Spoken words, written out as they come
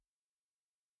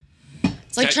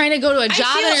It's like trying to go to a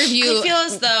job interview. I feel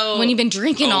as though when you've been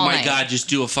drinking all night. Oh my God, just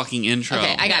do a fucking intro.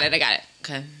 Okay, I got it.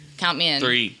 Okay. Count me in.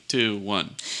 3, 2, 1.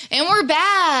 And we're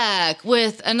back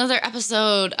with another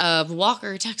episode of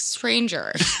Walker Texas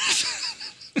Stranger.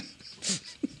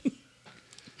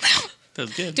 That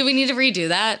was good. Do we need to redo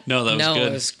that? No, that was good.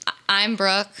 It was I'm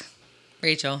Brooke.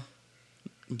 Rachel.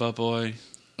 But boy.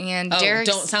 And Oh, Derek's,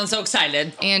 don't sound so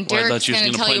excited. and Well, I Derek's thought you was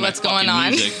going to gonna tell play you my what's going fucking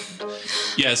on. music.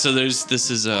 Yeah, so this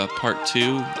is part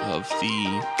 2 of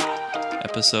the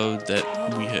episode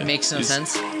that we have. Makes no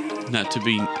sense.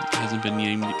 Hasn't been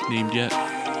named yet.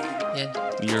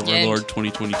 Yeah. Year of our Yet. Lord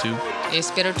 2022.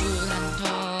 Espiritu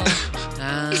Santo.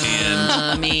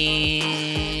 I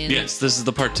mean. Yes, this is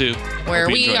the part 2. Where Hope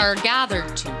you we enjoy it. are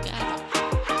gathered together.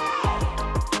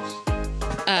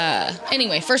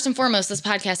 Anyway, first and foremost, this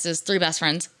podcast is 3 best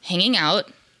friends hanging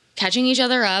out, catching each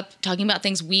other up, talking about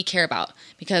things we care about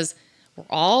because we're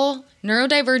all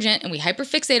neurodivergent and we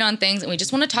hyperfixate on things and we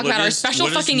just want to talk about our special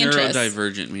fucking What interests. does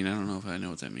neurodivergent mean? I don't know if I know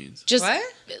what that means. Just What?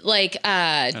 like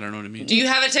I don't know what it means. Do you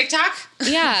have a TikTok?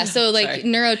 yeah, so like Sorry.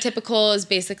 neurotypical is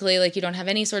basically like you don't have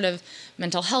any sort of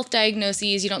mental health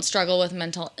diagnoses, you don't struggle with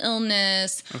mental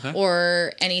illness Okay.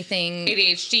 or anything.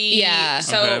 ADHD. Yeah.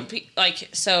 So, Okay.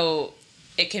 so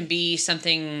it can be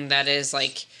something that is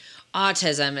like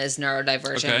autism is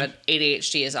neurodivergent, Okay. but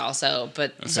ADHD is also.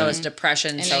 But so Okay. is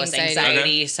depression, And so is anxiety.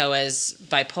 anxiety, Okay. so is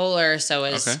bipolar, so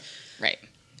is. Okay. Right.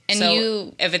 And so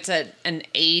you if it's an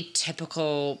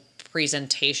atypical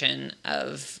presentation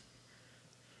of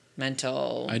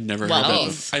mental. I'd never Well, heard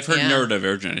health. that. I've heard Yeah.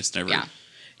 neurodivergent. It's never. yeah.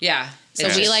 Yeah. So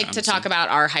it's we just- like to talk about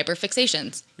our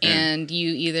hyperfixations, Yeah. and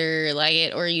you either like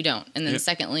it or you don't. And then Yep.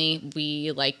 secondly,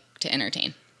 we like to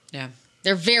entertain. Yeah.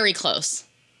 They're very close,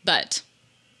 but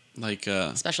Like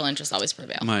special interests always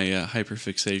prevail. my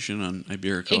hyperfixation on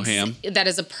Iberico ham. That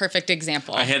is a perfect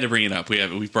example. I had to bring it up.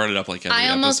 We brought it up like every I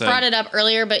almost episode. brought it up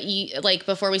earlier, but you like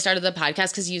before we started the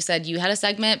podcast because you said you had a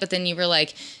segment, but then you were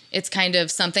like, it's kind of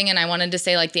something, and I wanted to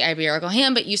say like the Iberico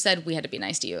ham, but you said we had to be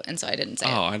nice to you, and so I didn't say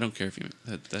Oh, it. I don't care if you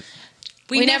that.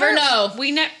 We never know.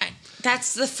 We never.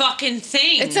 That's the fucking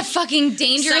thing. It's a fucking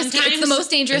dangerous. It's the Sometimes most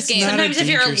dangerous it's game. not Sometimes if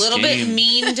you're a dangerous little bit game.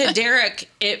 mean to Derek,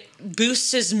 it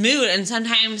boosts his mood, and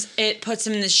sometimes it puts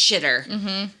him in the shitter.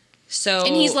 Mm-hmm. So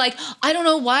And he's like, I don't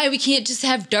know why we can't just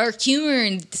have dark humor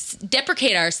and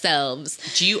deprecate ourselves.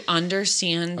 "Do you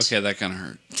understand? Okay, that kind of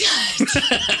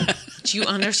hurt. Do you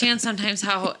understand sometimes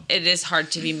how it is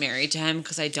hard to be married to him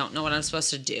because I don't know what I'm supposed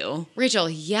to do?" Rachel,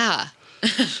 yeah.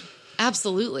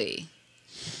 Absolutely.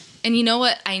 And you know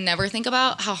what? I never think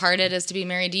about how hard it is to be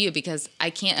married to you because I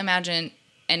can't imagine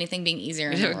anything being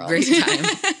easier in the world. Great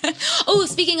time. Oh,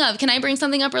 speaking of, can I bring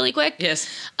something up really quick? Yes.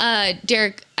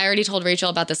 Derek, I already told Rachel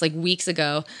about this like weeks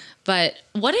ago, but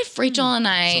what if Rachel and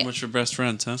I So much for best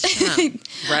friends, huh?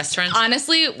 Restaurants.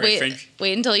 honestly French.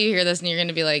 wait until you hear this and you're going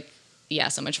to be like, yeah,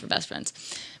 so much for best friends.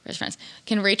 Best friends.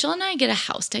 Can Rachel and I get a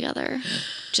house together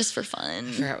just for fun?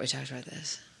 I forgot we talked about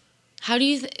this. How do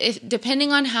you, if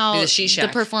depending on how Be the she the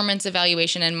shack. performance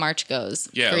evaluation in March goes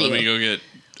Yeah, for let you? me go get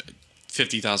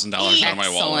 $50,000 out of my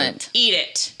wallet. Excellent. Eat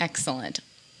it. Excellent.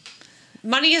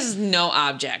 Money is no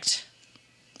object.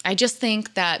 I just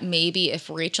think that maybe if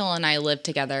Rachel and I lived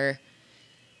together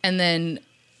and then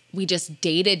we just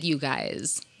dated you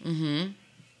guys, wouldn't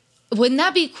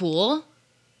that be cool?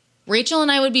 Rachel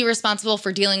and I would be responsible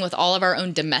for dealing with all of our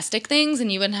own domestic things,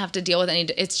 and you wouldn't have to deal with any.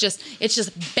 It's just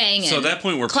banging. So at that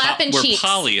point, we're clapping we're cheeks.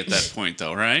 poly at that point,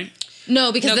 though, right?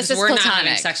 No, because No, this 'cause is we're not platonic.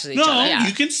 having sex with each No, other. Yeah.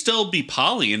 you can still be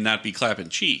poly and not be clapping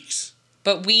cheeks.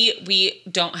 But we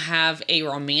don't have a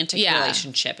romantic Yeah.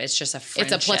 relationship. It's just a It's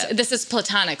friendship. a this is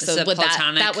platonic, This so is a would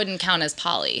platonic. that wouldn't count as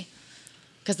poly?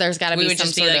 Because there's got to We be would some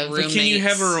just be sort like of roommates. Can you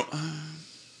have a?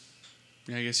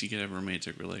 Yeah, I guess you could have a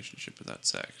romantic relationship without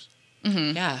sex.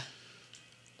 Yeah.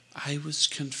 I was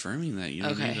confirming that. You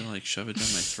don't Okay. need to like shove it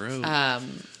down my throat.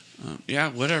 Um, Yeah,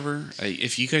 whatever.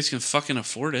 If you guys can fucking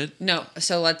afford it. no,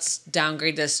 so let's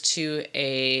downgrade this to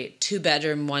a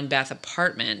 2-bedroom, 1-bath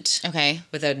apartment Okay,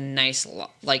 with a nice,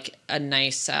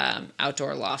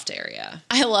 outdoor loft area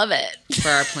I love it. for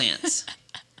our plants.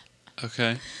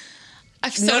 Okay. I'm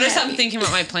so Notice happy. I'm thinking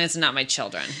about my plants and not my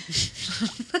children.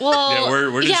 Well,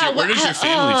 Yeah, where does your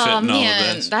family fit in all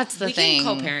of this? That's the We thing.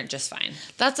 can co-parent just fine.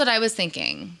 That's what I was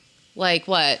thinking. Like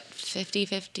what?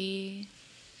 50-50?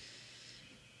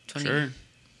 20, Sure.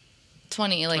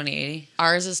 20, like 20/80.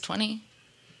 ours is 20?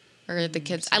 Or the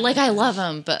kids. I love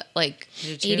them, but like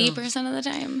I do too. 80% of the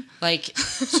time. Like,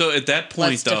 So at that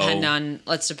point, let's though,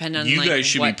 depend on you like, guys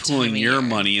should what be pooling time of your year.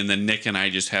 money, and then Nick and I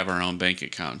just have our own bank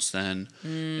accounts then,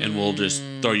 and we'll just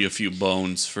throw you a few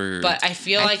bones for. But I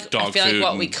feel like Dog what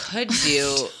food we and- could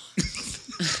do.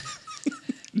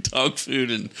 dog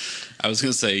food, and I was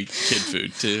gonna say kid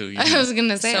food too. You I know. was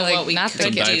gonna say So like what we not the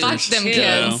could kids. do, Fuck them too,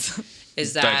 kids.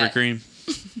 is Diaper that cream.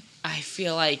 I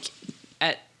feel like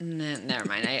never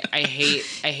mind. I hate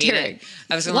Derek, it.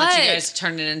 I was gonna let you what? guys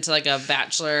turn it into like a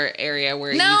bachelor area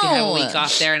where you No. can have a week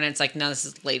off there, and it's like, no, this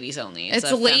is ladies only. It's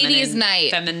a ladies' night.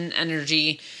 Feminine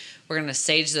energy. We're gonna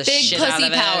sage the Big shit out pussy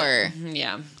of it. power.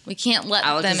 Yeah, We can't let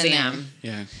them in there. Alakazam.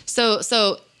 Yeah.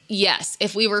 So yes,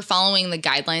 if we were following the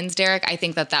guidelines, Derek, I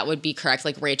think that would be correct.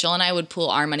 Like Rachel and I would pool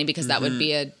our money because that would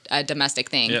be a domestic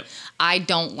thing. Yep. I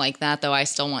don't like that though. I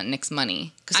still want Nick's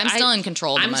money. 'Cause I'm still in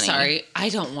control of the I'm money. sorry, I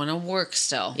don't want to work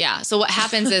still. Yeah. So what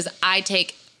happens is I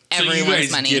take So everyone's you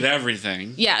guys money. get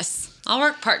everything, Yes. I'll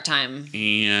work part time.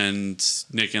 and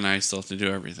Nick and I still have to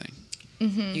do everything.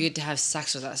 You get to have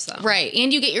sex with us though. Right.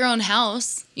 And you get your own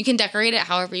house. You can decorate it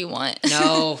however you want.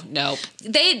 No, nope.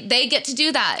 They get to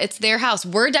do that. It's their house.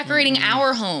 We're decorating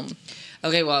our home.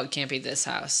 Okay, well, it can't be this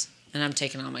house, and I'm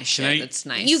taking all my shit. I- That's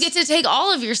nice. You get to take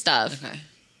all of your stuff. Okay.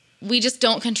 We just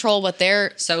don't control what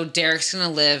they're. So Derek's gonna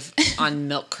live on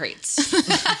milk crates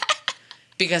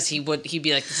because he'd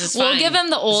be like, "This is fine." We'll give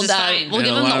him the old. This is fine. We'll And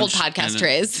give a him the old lounge- podcast and a-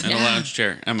 trays. and a lounge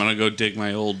chair. I'm gonna go dig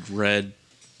my old red,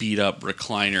 beat up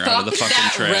recliner out of the Fuck fucking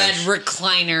that trash, red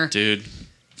recliner. dude.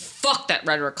 Fuck that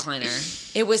red recliner.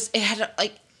 It had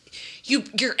like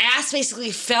your ass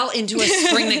basically fell into a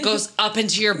spring that goes up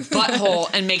into your butthole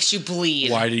and makes you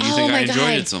bleed. Why do you Oh think I my enjoyed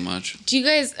God. it so much? Do you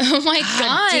guys? Oh my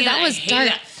god, damn, that I was hate dark.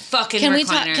 That fucking Can recliner. we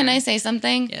talk? Can I say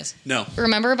something? Yes. No.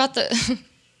 Remember about the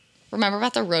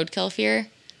roadkill fear?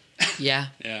 Yeah.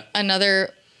 Yeah.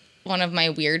 Another one of my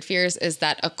weird fears is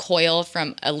that a coil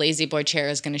from a lazy boy chair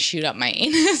is going to shoot up my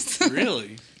anus.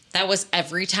 Really? That was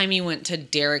every time you went to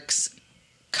Derek's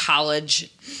college,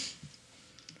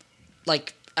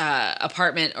 like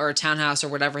apartment or townhouse or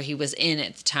whatever he was in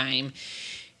at the time.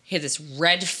 He had this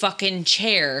red fucking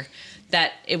chair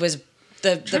that it was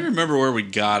I don't remember where we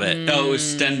got it. Oh, it was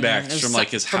Stenbeck's from like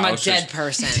his from house. a dead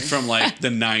person. From like the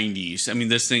 90s. I mean,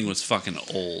 this thing was fucking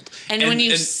old. And when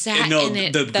you sat in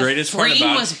it, the the greatest part frame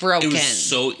about was broken.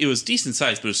 it was decent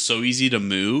size, but it was so easy to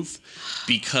move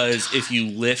because if you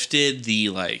lifted the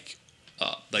like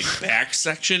back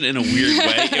section in a weird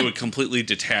way, it would completely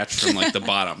detach from like the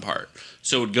bottom part.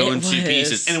 So it would go into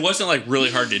pieces, and it wasn't like really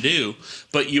hard to do,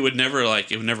 but it would never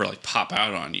pop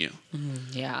out on you.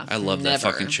 Yeah. I love that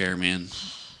fucking chair, man.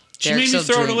 She Derek's made me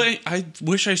still throw it dream- away. I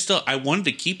wish I wanted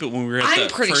to keep it when we were at I'm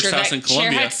the pretty first sure house that in chair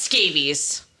Columbia. had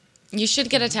scabies. You should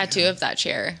get a tattoo of that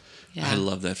chair. Yeah. I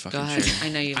love that fucking Go ahead. chair. I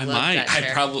know you I love might. that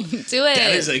chair. I probably Do it.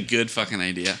 That is a good fucking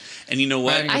idea. And you know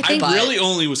what? I I, think- really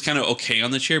only was kind of okay on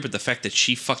the chair, but the fact that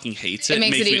she fucking hates it, It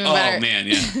makes it me. even Oh better. man,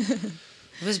 yeah.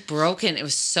 It was broken. It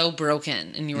was so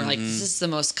broken. And you were like, Mm-hmm. this is the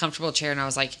most comfortable chair. And I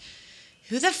was like,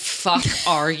 who the fuck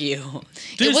are you?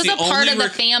 Dude, It was it's a part only of the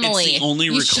family. It's the only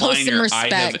You show some recliner I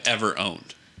have respect. ever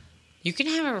owned. You can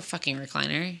have a fucking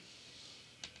recliner.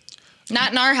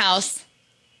 Not in our house.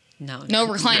 No. No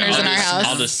recliners in our house.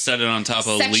 I'll just set it on top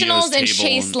of Leo's Sectionals and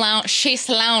table. chaise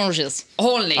lounges.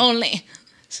 Only. Only.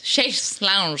 Chaise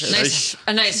lounges.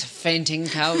 A nice fainting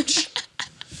couch.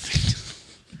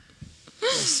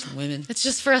 Those women. It's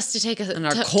just for us to take And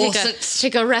our corsets.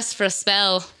 take a rest for a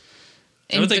spell. Is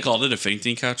that what they called it? A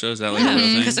fainting couch? Is that like a Yeah, real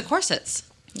thing? because of corsets.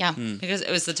 Yeah. Because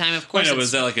it was the time of Wait, corsets. no,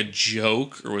 was that like a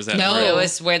joke or was that No, real? it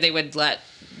was where they would let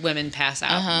women pass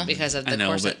out because of the I know,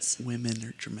 corsets. but women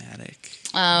are dramatic.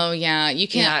 Oh yeah. You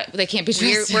can't. Yeah. They can't be.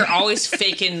 We're always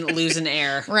faking losing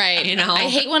air. right. You know? I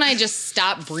hate when I just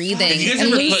stop breathing Have you guys and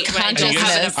ever lose put-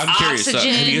 consciousness. I'm curious. So, have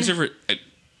you Oxygen. guys ever?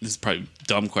 This is probably a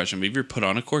dumb question, but have you ever put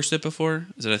on a corset before?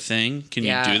 Is it a thing? Can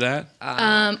Yeah. you do that?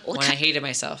 When I hated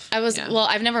myself. Yeah. Well,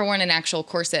 I've never worn an actual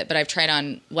corset, but I've tried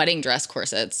on wedding dress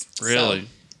corsets. Really? So,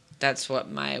 That's what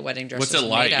my wedding dress What's was it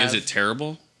like? made Is of. it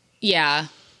terrible? yeah.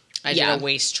 I yeah. did a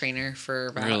waist trainer for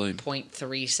about Really?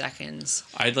 0.3 seconds.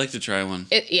 I'd like to try one.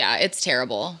 It's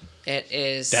terrible. It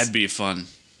is. That'd be fun.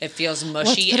 It feels Let's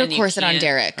mushy. put a and you corset on can't-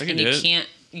 Derek. I can And do you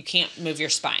it. can't move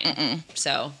your spine.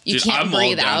 So You Dude, can't I'm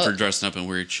breathe all down out. for dressing up in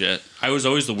weird shit. I was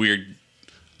always the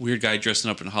weird guy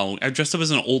dressing up in Halloween. I dressed up as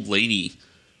an old lady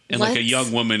and like a Let's-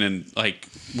 young woman, and like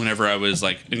whenever I was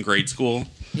like in grade school.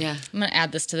 yeah, I'm gonna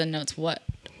add this to the notes. What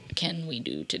can we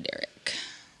do to Derek?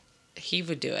 he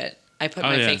would do it. I put Oh,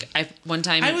 my yeah. fake. One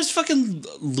time I was fucking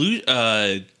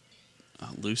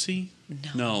Lucy.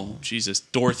 No, Jesus,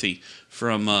 Dorothy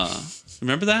from.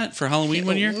 Remember that for Halloween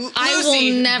one year? I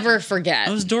Lucy. will never forget.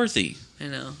 That was Dorothy. I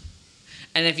know.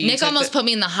 And if you Nick took almost put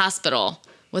me in the hospital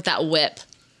with that whip.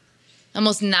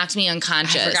 Almost knocked me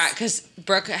unconscious. I forgot because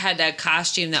Brooke had a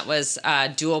costume that was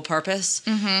dual purpose.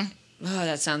 Mm-hmm. Oh,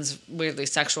 that sounds weirdly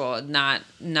sexual. Not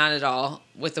at all.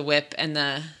 With the whip and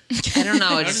the, I don't know.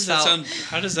 How It does just that felt. sound?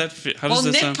 How does that fit? How Well, does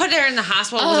that Nick sound? put her in the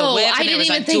hospital with a Oh, whip, I and it didn't was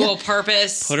even like think- dual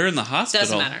purpose. Put her in the hospital.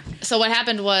 Doesn't matter. So what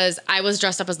happened was I was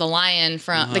dressed up as the lion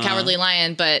from the Cowardly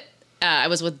Lion, but I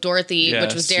was with Dorothy,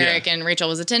 which was Yes, Derek, yeah. and Rachel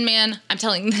was a Tin Man. I'm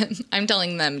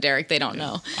telling them, Derek, they don't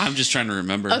know. I'm just trying to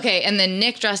remember. Okay, and then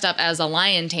Nick dressed up as a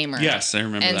lion tamer. Yes, I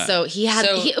remember And that. so he had,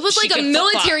 So it was she like a could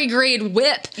flip-flop. military grade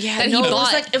whip Yeah, that no, he it was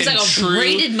bought. like In a true-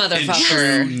 braided in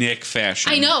motherfucker. true Nick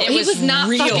fashion. I know, It he was was not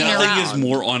real. fucking Nothing around. is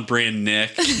more on brand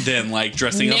Nick than like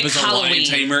dressing up Nick as a Halloween. lion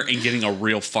tamer and getting a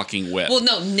real fucking whip. Well,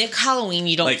 no, Nick Halloween,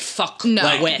 you don't Like, fuck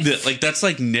No. with. like that's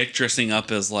like Nick dressing up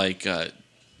as like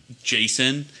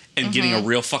Jason and getting a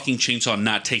real fucking chainsaw, and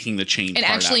not taking the chain and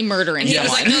part actually out. murdering He Yeah.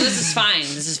 was someone. like, no, this is fine.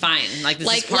 This is fine. Like, this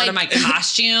Like- is part of my like-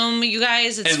 costume, you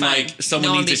guys. It's And fine. like someone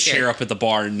No one needs a be chair scared. up at the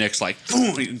bar, and Nick's like,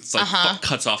 boom, it's like Uh-huh.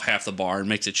 cuts off half the bar and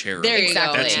makes a chair. There up. you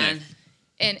Exactly. go, That's man. Nick.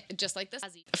 And just like this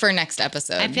for next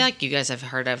episode. I feel like you guys have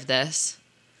heard of this.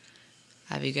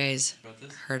 Have you guys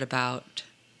heard about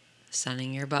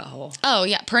sunning your butthole? oh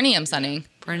yeah, perineum sunning.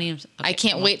 Perineum. I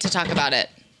can't wait to talk about it.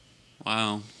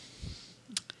 Wow,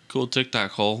 cool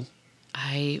TikTok hole.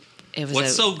 It was What's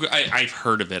a, so? I've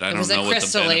heard of it. I was don't a know what the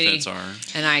crystal lady. benefits are.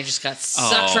 and I just got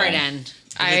sucked Oh. right in. If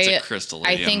it's a crystal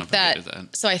lady, I think I'm not gonna that, do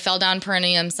that. so I fell down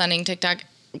perineum sunning TikTok,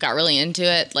 got really into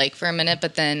it like for a minute,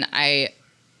 but then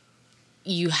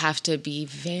you have to be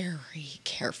very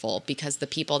careful because the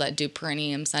people that do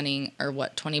perineum sunning are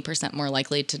 20% more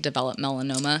likely to develop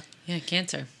melanoma. Yeah,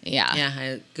 cancer. Yeah. Yeah,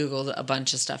 I Googled a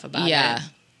bunch of stuff about Yeah. it.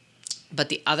 But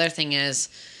the other thing is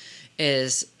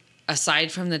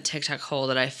aside from the TikTok hole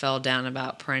that I fell down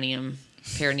about perineum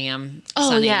Oh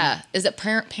sunning, yeah. Is it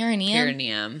perineum?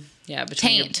 perineum. Yeah,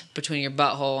 between Taint. between your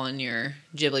butthole and your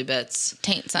ghibli bits.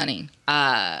 Taint sunning.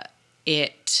 I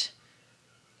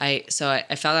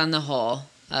fell down the hole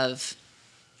of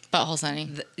Butthole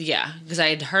sunning. because I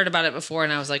had heard about it before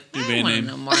and I was like, I band want to name.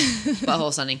 know more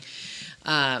butthole sunning.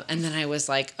 And then I was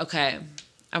like, okay,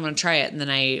 I'm gonna try it. And then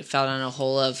I fell down a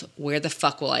hole of where the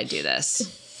fuck will I do this?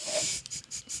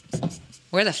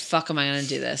 Where the fuck am I gonna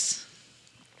do this?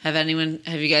 Have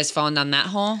you guys fallen down that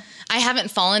hole? I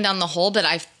haven't fallen down the hole, but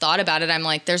I've thought about it. I'm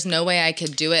like, there's no way I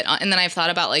could do it. And then I've thought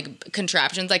about like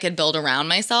contraptions I could build around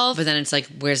myself. But then it's like,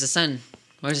 where's the sun?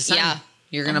 Where's the sun? Yeah.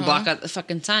 You're gonna block out the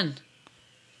fucking sun.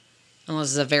 Unless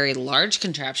it's a very large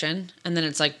contraption. And then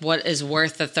it's like, what is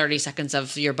worth the 30 seconds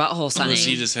of your butthole sunning? Unless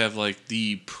you just have like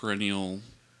the perineum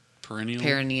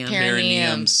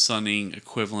Perineum. sunning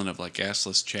equivalent of like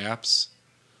assless chaps.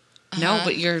 No,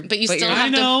 but you still you're- have I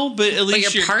know, but at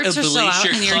least your parts are still out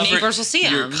and your neighbors will see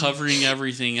You're 'em. covering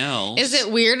everything else. Is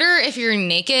it weirder if you're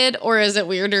naked or is it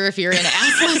weirder if you're in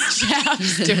assless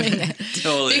chaps doing it?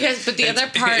 Totally. But the other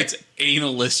part- it's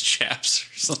analist chaps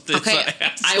or something. Okay,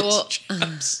 It's not I assless will-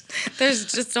 chaps. There's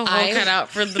just a hole I- cut out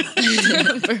for the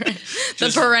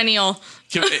perennial.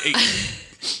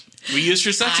 We use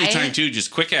for sexy I- time too.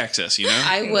 Just quick access, you know.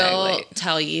 I will Exactly.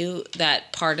 tell you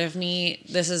that part of me,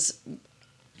 this is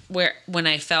where, when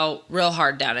I fell real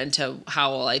hard down into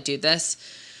how will I do this,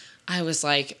 I was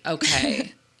like,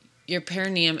 okay, your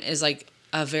perineum is like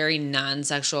a very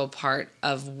non-sexual part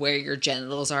of where your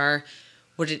genitals are.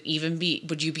 Would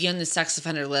you be on the sex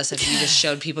offender list if you just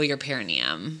showed people your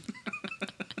perineum?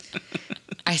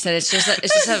 I said, it's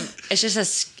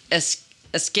just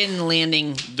a skin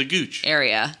landing the gooch.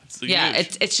 area. the Yeah,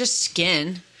 gooch. it's just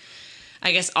skin.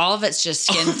 I guess all of it's just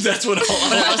skin. That's what all,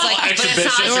 But I was like, but it's not,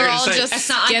 exhibitions we're are all gonna say. just- it's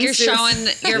not like skin you're suits.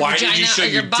 showing your Why vagina did you show or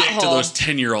your your dick to butthole. those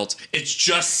 10-year-olds? It's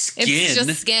just skin. It's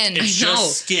just skin. It's I know.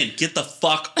 just skin. Get the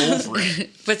fuck over it.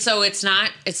 But so it's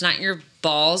not your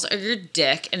balls or your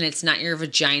dick, and it's not your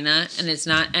vagina, and it's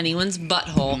not anyone's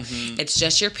butthole. Mm-hmm. It's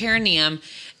just your perineum.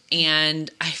 And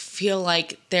I feel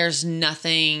like there's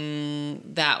nothing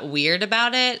that weird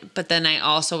about it. But then I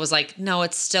also was like, no,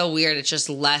 it's still weird. It's just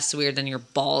less weird than your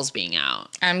balls being out.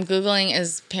 I'm Googling,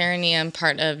 is perineum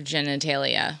part of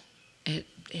genitalia?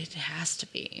 It has to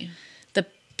be. The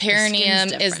perineum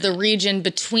skin's is the different. region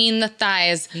between the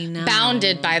thighs, We know.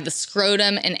 bounded by the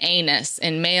scrotum and anus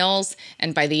in males,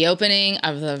 and by the opening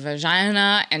of the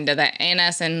vagina and to the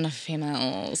anus in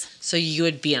females. So you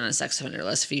would be on a sex offender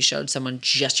list if you showed someone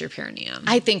just your perineum.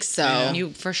 I think so. You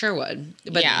for sure would.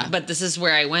 But Yeah. but this is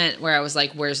where I went, where I was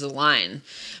like, where's the line?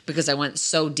 Because I went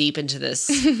so deep into this.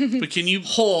 But can you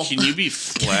Hole. Can you be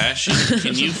flashing?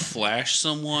 Can you flash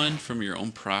someone from your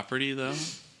own property though?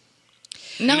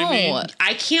 No. what I mean?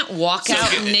 I can't walk So-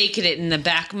 out naked in the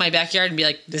back of my backyard and be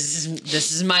like, this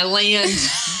is my land.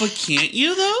 But can't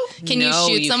you though? Can No,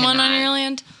 you shoot you someone on cannot. your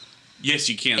land? Yes,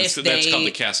 you can. If That's called they-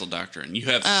 the castle doctrine. You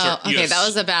have. Okay, that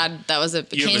was a bad. That was a.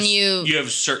 You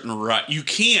have certain right. You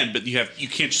can, but you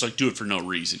can't just like do it for no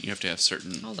reason. You have to have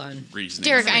certain. Hold on. Reasoning.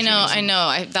 Derek, I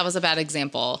know. That was a bad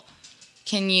example.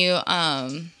 Can you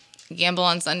gamble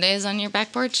on Sundays on your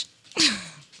back porch?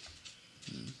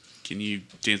 Can you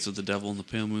dance with the devil in the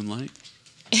pale moonlight?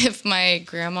 If my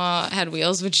grandma had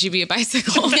wheels, would she be a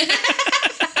bicycle?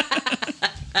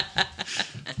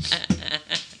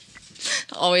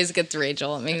 Always gets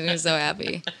Rachel. It makes me so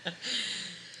happy.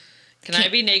 Can I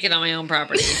be naked on my own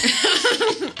property?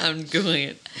 I'm Googling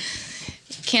it.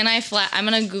 Can I I'm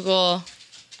going to Google.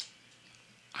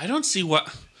 I don't see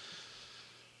what.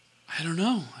 I don't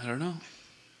know.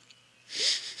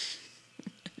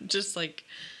 Just like,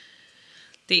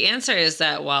 the answer is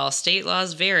that while state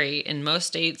laws vary, in most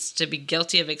states, to be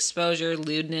guilty of exposure,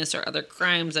 lewdness, or other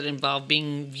crimes that involve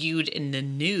being viewed in the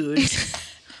nude.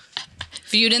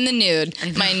 Viewed in the Nude,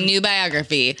 my new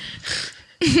biography.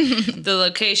 The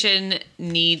location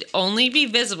need only be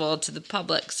visible to the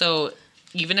public. So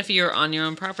even if you're on your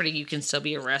own property, you can still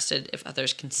be arrested if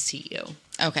others can see you.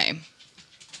 Okay.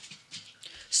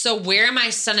 So where am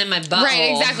I sunning my butthole?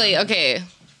 Right, exactly. Okay.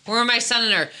 Where am I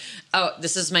sunning her? Oh,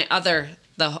 this is my other,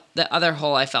 the other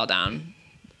hole I fell down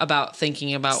about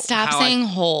thinking about Stop how saying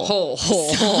hole. Hole.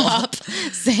 Stop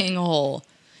saying hole.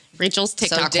 Rachel's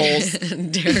TikTok holes.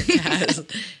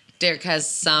 Derek has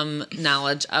some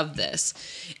knowledge of this.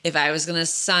 If I was gonna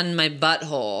sun my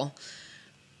butthole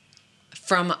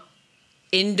from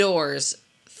indoors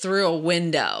through a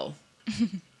window,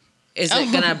 is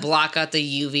it gonna block out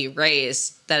the UV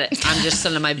rays that I'm just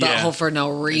sunning my butthole for no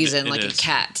reason, like is. a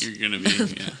cat? You're gonna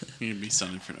be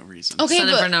sunning for no reason. Okay,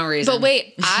 Sunning for no reason. But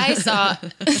wait, I saw.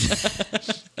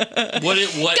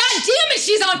 What? God damn it,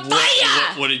 she's on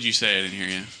fire! What did you say? I didn't hear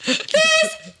you.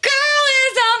 This girl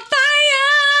is on fire!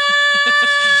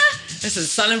 This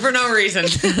is sunning for no reason.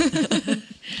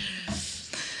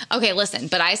 Okay, listen,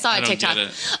 but I saw a I don't TikTok. get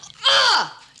it.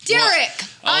 Derek,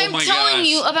 I'm my telling gosh.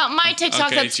 you about my TikTok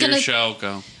Okay, that's it's your gonna. show.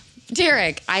 Go.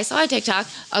 Derek, I saw a TikTok.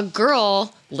 A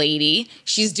lady,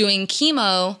 she's doing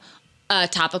chemo,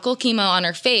 topical chemo on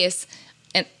her face,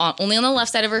 and only on the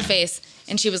left side of her face.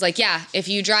 And she was like, "Yeah, if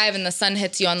you drive and the sun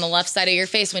hits you on the left side of your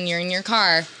face when you're in your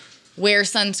car, wear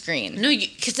sunscreen." No,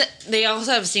 because they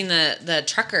also have seen the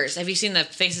truckers. Have you seen the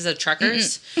faces of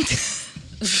truckers?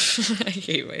 I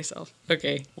hate myself.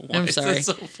 Okay, Why I'm is sorry. that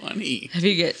so funny? Have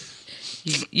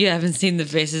you haven't seen the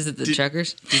faces of the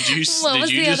truckers? Did you? What did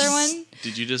was you the just, other one?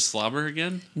 Did you just slobber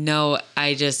again? No,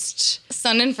 I just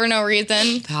Sunning for no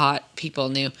reason. thought people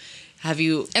knew. Have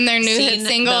you? And their new hit seen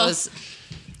single? those-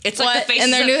 It's like What? the faces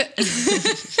And their new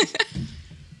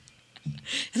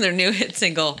and their new hit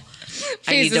single.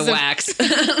 I need Faces to of- wax.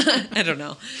 I don't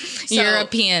know. So,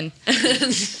 European.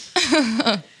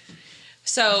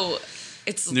 So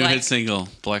it's New like hit single,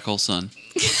 Black Hole Sun.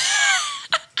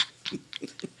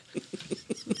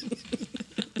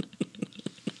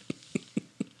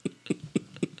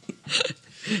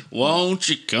 Won't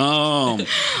you come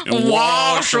and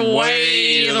wash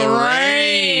away the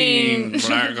rain,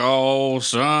 black hole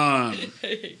sun?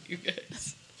 you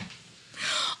guys.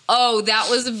 Oh, that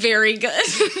was very good.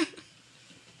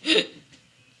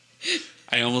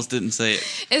 I almost didn't say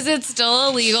it. Is it still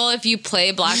illegal if you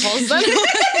play Black Hole Sun?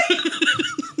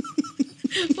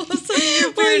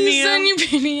 Where you sun your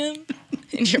perineum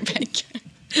in your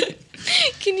backyard.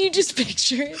 Can you just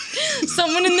picture it?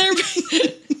 Someone in there.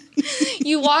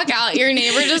 You walk out, your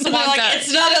neighbor just walks Like, out.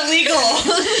 it's not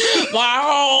illegal.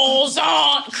 Wow,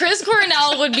 so Chris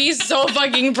Cornell would be so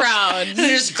fucking proud.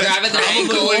 They're just grabbing their Probably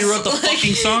ankles. what he wrote the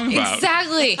fucking song about.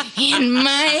 Exactly. In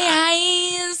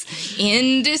my eyes,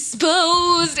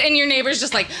 indisposed, and your neighbor's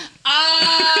just like,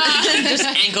 Just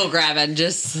ankle grabbing,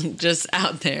 just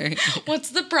out there.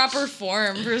 What's the proper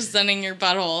form for sunning your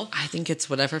butthole? I think it's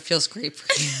whatever feels great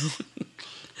for you.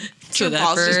 Your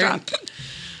balls just dropped.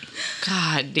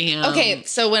 God damn. Okay,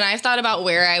 so when I thought about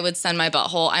where I would send my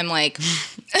butthole, I'm like,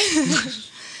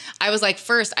 I was like,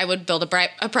 first I would build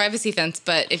a privacy fence,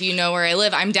 but if you know where I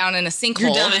live, I'm down in a sinkhole.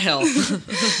 You're down a hill.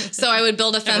 So I would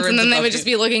build a fence, Everyone's and then they above would you. just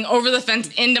be looking over the fence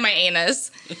into my anus.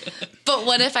 But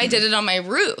what if I did it on my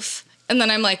roof? And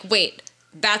then I'm like, wait,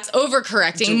 that's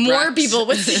overcorrecting. More people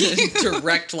would see you.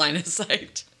 Direct line of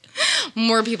sight.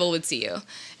 More people would see you.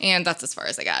 And that's as far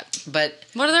as I got. But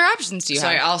What other options do you so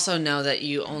I have? also know that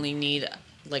you only need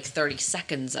like 30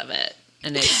 seconds of it,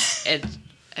 and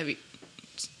I mean,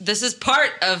 this is part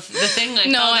of the thing.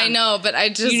 I know, but I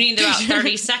just You need about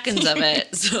 30 seconds of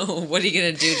it. So what are you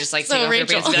gonna do? Just like So take off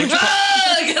Rachel- your pants? And be like,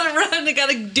 I gotta run. I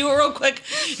gotta do it real quick.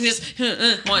 And just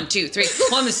 1, 2, 3,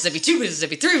 1 Mississippi, 2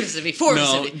 Mississippi, 3 Mississippi, 4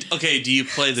 No, Mississippi. okay. Do you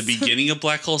play the beginning of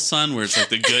Black Hole Sun, where it's like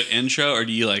the good intro, or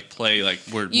do you like play like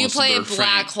where You most play of the refrain-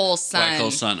 Black Hole Sun. Black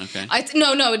Hole Sun. Okay.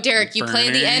 No, Derek. You play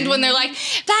the end when they're like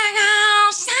Black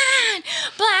Hole Sun,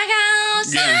 Black Hole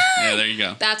Sun. yeah. There you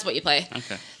go. That's what you play.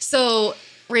 Okay. So,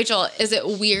 Rachel, is it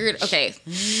weird? Okay,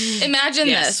 imagine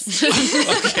Yes. this.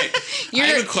 Okay. I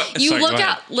have a You sorry, look go ahead.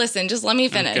 out. Listen, just let me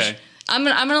finish. Okay. I'm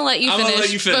gonna let you I'm finish. gonna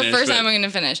let you finish, but first, but- I'm gonna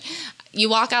finish. You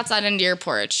walk outside into your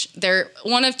porch.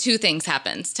 One of two things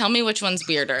happens. Tell me which one's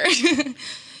weirder.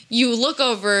 You look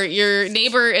over. Your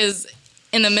neighbor is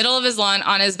in the middle of his lawn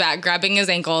on his back, grabbing his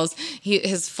ankles.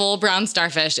 His full brown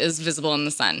starfish is visible in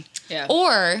the sun. Yeah.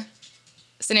 Or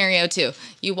scenario 2,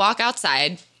 you walk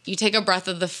outside. You take a breath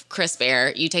of the crisp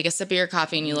air. You take a sip of your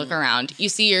coffee and you look around. You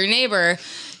see your neighbor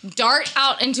dart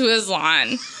out into his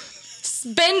lawn,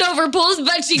 bend over, pull his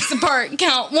butt cheeks apart,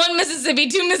 count 1 Mississippi,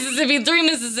 2 Mississippi, 3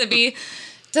 Mississippi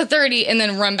to 30, and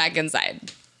then run back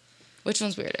inside. Which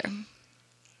one's weirder?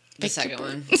 The second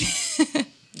one.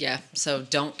 Yeah, so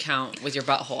don't count with your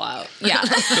butthole out. Yeah.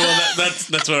 Well, that's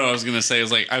what I was gonna say.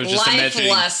 Is like I was just Life imagining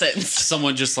lessons.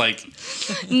 someone just like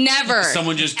Never.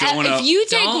 Someone just going If up. you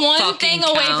take Don't one fucking thing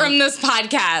away count. from this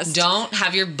podcast, Don't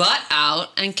have your butt out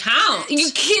and count.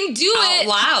 you can do out it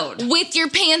loud. with your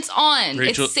pants on.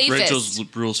 it's safest.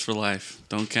 Rachel's rules for life.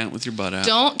 Don't count with your butt out.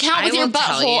 Don't count with I your will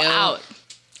tell butthole you- out.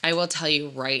 I will tell you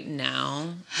right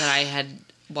now that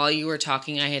while you were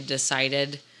talking, I had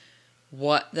decided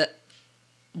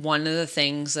one of the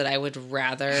things that I would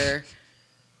rather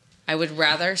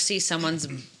see someone's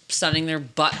sunning their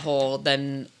butthole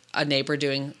than a neighbor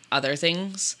doing other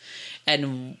things.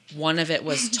 And one of it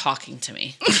was talking to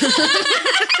me.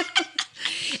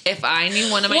 If I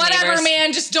knew one of my Whatever, neighbors,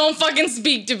 man. Just don't fucking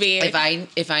speak to me.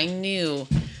 if I knew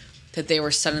that they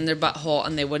were sunning their butthole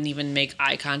and they wouldn't even make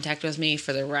eye contact with me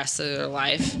for the rest of their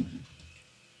life,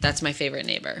 that's my favorite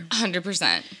neighbor.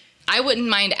 100%. I wouldn't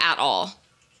mind at all.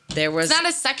 There was It's not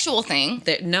a sexual thing.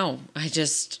 no,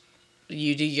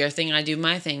 you do your thing, I do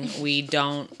my thing. We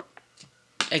don't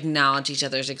acknowledge each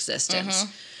other's existence.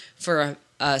 For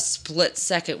a split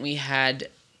second, we had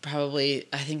probably,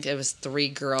 I think it was 3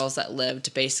 girls that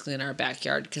lived basically in our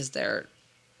backyard because their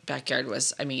backyard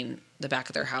was, the back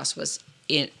of their house was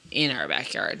in our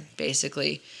backyard,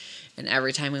 basically. And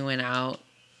every time we went out,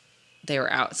 they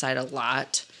were outside a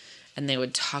lot. And they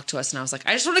would talk to us, and I was like,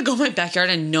 I just want to go in my backyard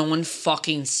and no one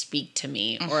fucking speak to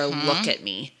me or look at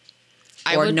me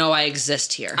or know I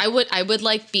exist here. I would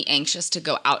like be anxious to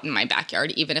go out in my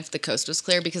backyard, even if the coast was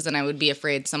clear, because then I would be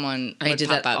afraid someone would I did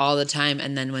pop that up. all the time,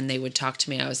 and then when they would talk to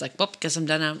me, I was like, well, guess I'm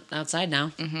done outside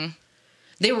now. Mm-hmm.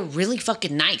 They were really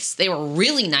fucking nice. They were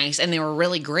really nice, and they were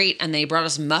really great, and they brought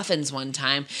us muffins one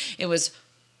time. It was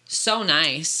so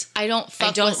nice. I don't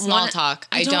fuck with small talk.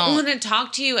 I don't want to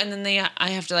talk to you, and then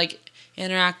I have to like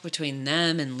interact between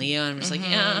them and Leo, and I'm just like,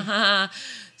 yeah,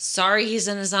 sorry he's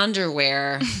in his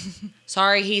underwear,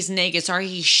 sorry he's naked, sorry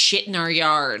he's shit in our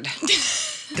yard,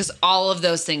 because all of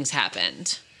those things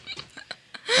happened,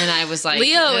 and I was like,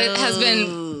 Leo has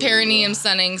been perineum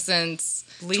sunning since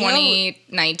Leo?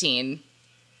 2019,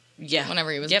 yeah,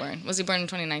 whenever he was born. Was he born in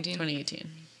 2019? 2018.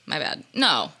 My bad.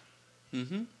 No.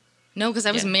 No, because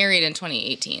I was Yeah. married in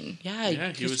 2018.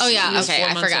 Yeah, he was. Oh yeah, He was okay, 4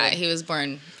 I months forgot. old. He was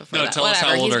born before No, that. tell us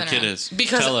Whatever, how old he's our been kid around. is.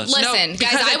 Because- tell us. Listen,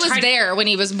 because guys, I was tried- there when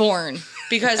he was born.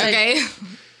 Because Okay,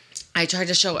 I tried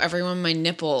to show everyone my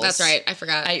nipples. that's right. I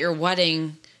forgot. At your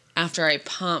wedding, after I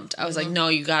pumped, I was like, no,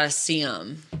 you gotta see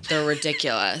them. They're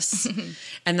ridiculous.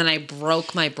 And then I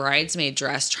broke my bridesmaid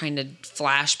dress trying to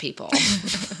flash people.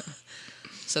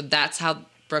 So that's how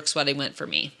Brooke's wedding went for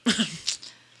me.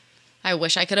 I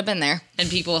wish I could have been there. And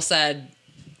people said,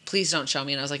 please don't show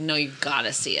me. And I was like, no, you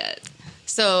gotta see it.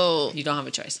 So You don't have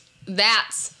a choice.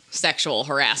 that's sexual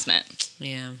harassment.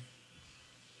 Yeah.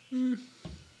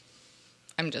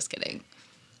 I'm just kidding.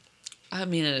 I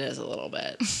mean, it is a little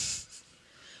bit.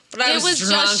 But I It was, was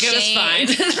drunk. just It was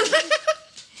fine.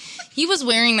 He was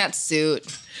wearing that suit.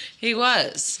 He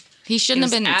was. He shouldn't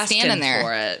He have was been asking standing there.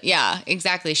 for it. Yeah,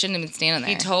 exactly. Shouldn't have been standing there.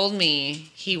 He told me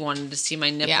he wanted to see my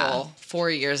nipple Yeah. 4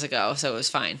 years ago, so it was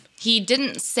fine. He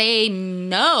didn't say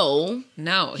no.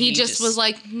 No. He just was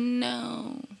like,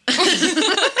 no.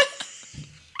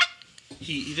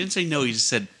 He didn't say no. He just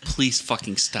said, "Please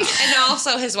fucking stop." And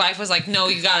also his wife was like, no,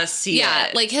 you gotta see Yeah,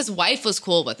 it. like his wife was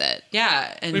cool with it.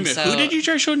 Yeah. And Wait a minute. so Who did you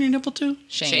try showing your nipple to?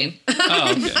 Shane.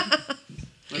 Oh, okay.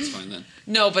 That's fine then.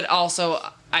 No, but also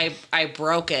I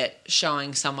broke it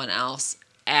showing someone else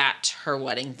at her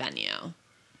wedding venue.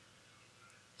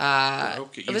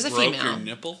 It was a broke female. your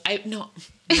nipple? No.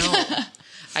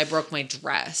 I broke my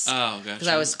dress. Oh, gotcha. Because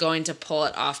I was going to pull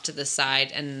it off to the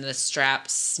side, and the strap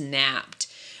snapped.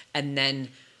 And then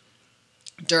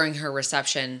during her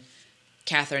reception,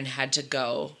 Catherine had to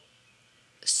go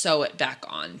sew it back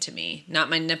on to me. Not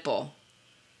my nipple,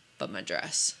 but my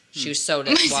dress. She sewed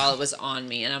it while it was on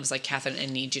me. And I was like, Catherine, I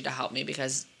need you to help me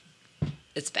because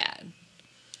it's bad.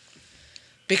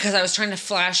 Because I was trying to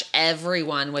flash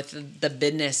everyone with the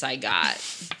business I got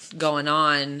going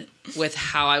on with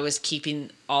how I was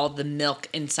keeping all the milk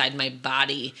inside my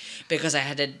body because I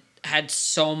had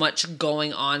so much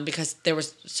going on because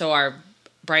our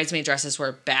bridesmaid dresses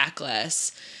were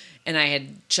backless and I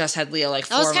had just had Leo like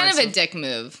 4 That months. was kind of a dick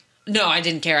move. No, I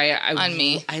didn't care. On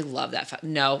me. I love that.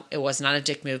 No, it was not a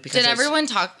dick move because Did everyone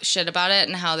talk shit about it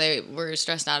and how they were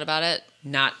stressed out about it?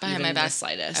 not Behind even my back? the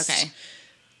slightest. Okay.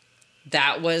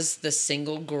 That was the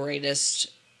single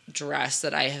greatest dress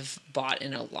that I have bought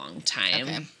in a long time.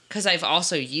 Okay. Because I've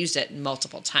also used it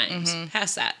multiple times.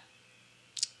 Past that.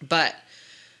 But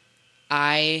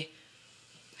I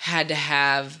had to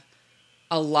have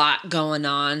a lot going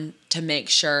on to make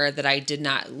sure that I did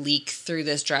not leak through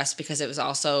this dress because it was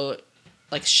also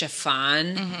like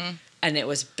chiffon and it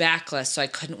was backless, so I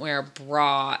couldn't wear a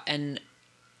bra and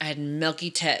I had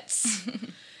milky tits.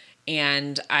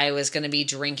 And I was going to be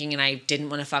drinking and I didn't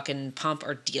want to fucking pump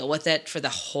or deal with it for the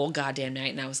whole goddamn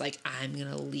night. And I was like, I'm going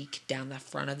to leak down the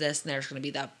front of this and there's going to be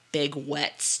that big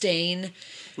wet stain.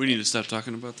 We need to stop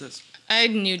talking about this. I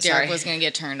knew Derek Sorry. was going to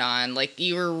get turned on. Like,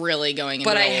 you were really going into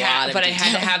But I a lot of had to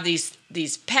detail. have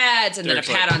these pads and Derek's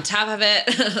then a pad like- on top of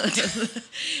it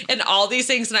and all these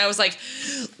things. And I was like,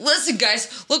 listen,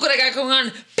 guys, look what I got going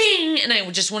on. Bing! And I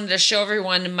just wanted to show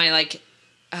everyone my, like,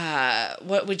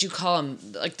 what would you call them?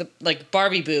 Like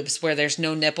Barbie boobs where there's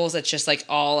no nipples. It's just like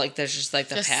all, like, there's just like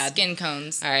the Just pad. skin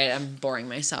cones. All right, I'm boring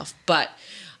myself. But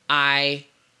I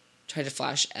tried to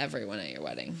flash everyone at your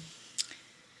wedding.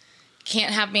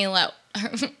 Can't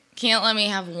let me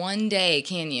have one day,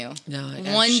 can you? No, I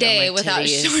gotta one show day my without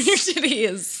titties. showing your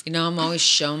titties. You know, I'm always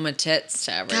showing my tits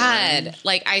to everyone. God,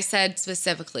 like I said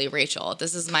specifically, Rachel,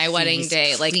 this is my wedding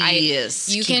day. Like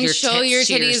please, you keep can your show tits your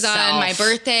to titties on my yourself.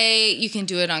 birthday. You can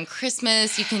do it on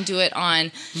Christmas. You can do it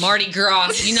on, Mardi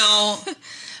Gras, you know.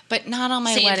 but not on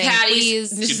my St. wedding, Patty's.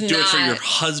 please. You Just can do it for not. your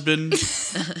husband.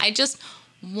 I just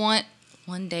want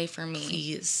one day for me.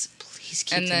 Please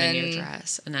keep And them in your then-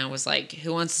 dress. And I was like,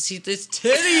 who wants to see this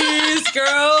titties,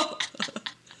 girl?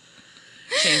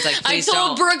 Shane's like, I please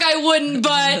told don't. Brooke I wouldn't,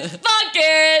 but fuck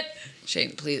it.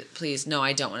 Shane, please, no,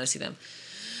 I don't want to see them.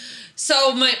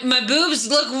 So my boobs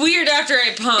look weird after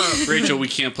I pump. Rachel, we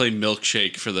can't play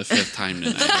milkshake for the 5th time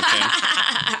tonight,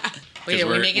 okay? Wait, are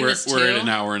we making this we're at too? an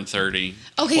hour and 30.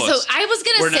 Okay, Plus, so I was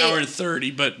we're gonna an hour say and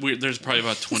 30, but there's probably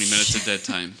about 20 minutes of dead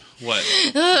time. What?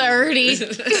 already.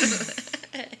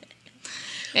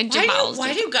 And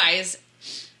Why do guys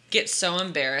get so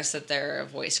embarrassed that their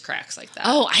voice cracks like that?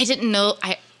 Oh, I didn't know.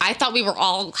 I thought we were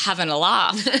all having a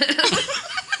laugh.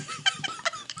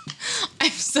 I'm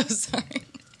so sorry.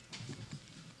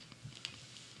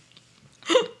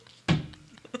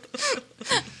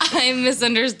 I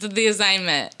misunderstood the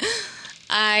assignment.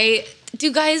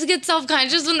 Do guys get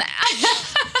self-conscious when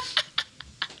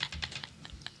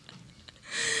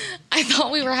I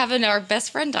thought we were having our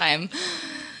best friend time.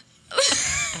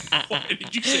 Why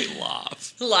did you say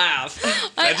laugh? Laugh.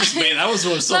 That just made that was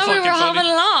so Thought we fucking were having funny.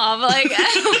 a laugh. Like,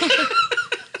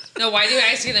 No, why do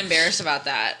guys get embarrassed about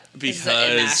that? Is it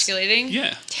emasculating?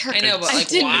 Yeah, I know, but I like,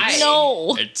 didn't why?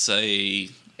 know. it's a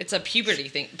It's a puberty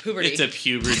thing. Puberty. it's a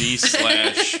puberty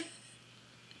slash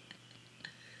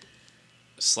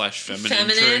feminine.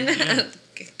 feminine.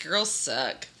 trait. Girls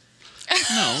suck. Yeah.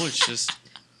 No, it's just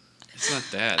it's not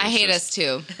that. I It's hate just- us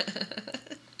too.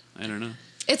 I don't know.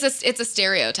 It's a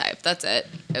stereotype. That's it.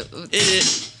 It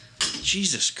is.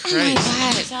 Jesus Oh my Christ.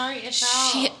 god. Sorry, it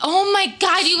Shit. Oh my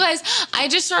god, you guys! I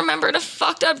just remembered a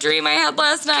fucked up dream I had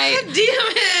last night. Damn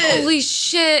it! Holy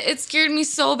shit! It scared me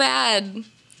so bad.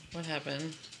 What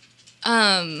happened?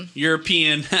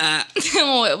 European.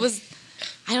 No, it was.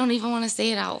 I don't even want to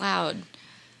say it out loud.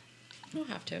 You don't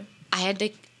have to. I had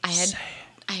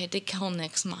to kill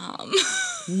Nick's mom.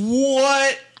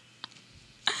 What?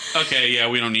 Okay, yeah,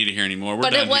 we don't need to hear anymore. We're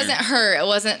But done it wasn't here. her. It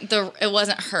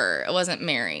wasn't her. It wasn't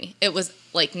Mary. It was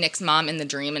like Nick's mom in the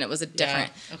dream, and it was a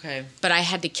different. Yeah. Okay. But I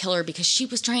had to kill her because she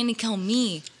was trying to kill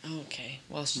me. Okay.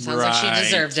 Well, sounds like she Right.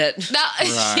 deserved it.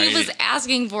 That, She was Right.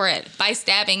 asking for it by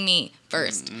stabbing me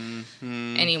first.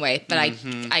 Mm-hmm. Anyway, but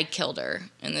I killed her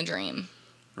in the dream.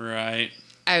 Right.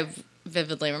 I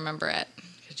vividly remember it.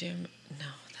 Could you? No,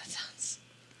 that sounds.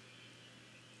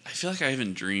 I feel like I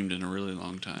haven't dreamed in a really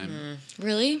long time.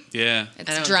 Really? Yeah. It's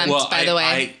I don't dreamt, by the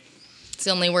way. It's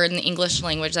the only word in the English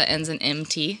language that ends in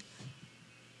MT.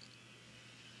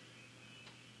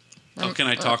 Oh, can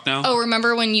I talk now? Oh,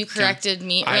 remember when you corrected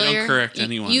me I earlier? don't correct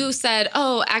anyone. You said,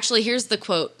 oh, actually, here's the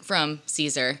quote from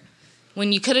Caesar.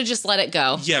 When you could have just let it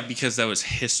go. Yeah, because that was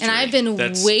history. And I've been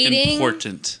That's waiting.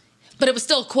 important. But it was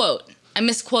still a quote. I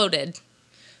misquoted.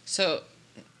 So,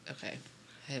 okay.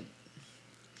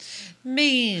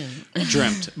 Man.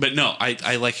 Dreamt. But no,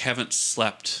 I like haven't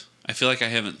slept. I feel like I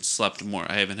haven't slept more.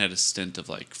 I haven't had a stint of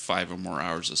like 5 or more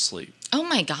hours of sleep. Oh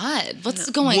my God. What's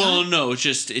going Well, on? no, it's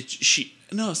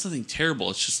nothing terrible.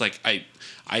 It's just like I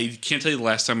can't tell you the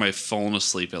last time I've fallen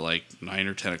asleep at like 9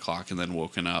 or 10 o'clock and then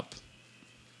woken up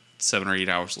 7 or 8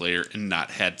 hours later and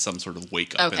not had some sort of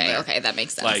wake up. Okay, that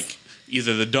makes sense. Like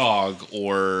either the dog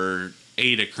or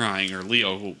Ada crying or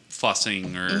Leo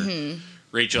fussing or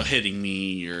Rachel hitting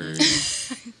me or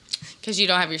because you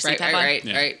don't have your sleep on.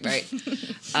 Right.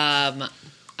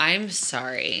 I'm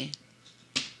sorry.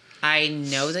 I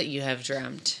know that you have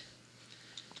dreamt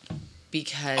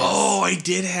because I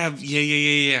did have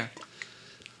yeah.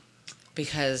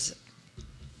 Because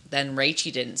then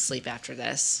Rachie didn't sleep after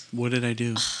this What did I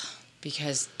do?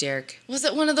 because Derek Was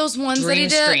it one of those ones that he dream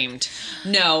did? screamed.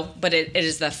 No, but it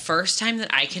is the first time that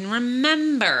I can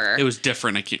remember. It was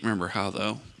different. I can't remember how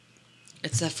though.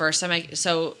 It's the first time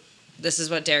so this is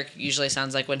what Derek usually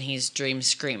sounds like when he's dream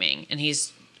screaming. And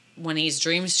when he's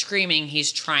dream screaming,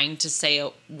 he's trying to say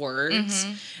words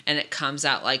and it comes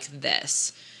out like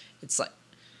this. It's like,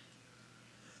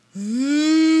 Oh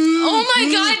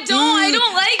my God, I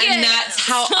don't like it. and that's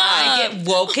how I get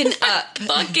woken up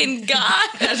Fucking God.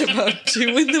 at about 2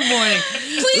 in the morning.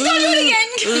 Please don't do it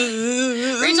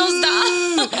again. Rachel,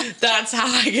 stop. That's how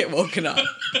I get woken up.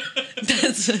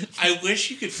 I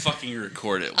wish you could fucking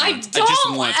record it. I once.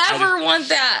 don't ever want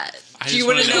that. Do you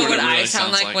want to know what it I really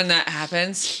sound sounds like when that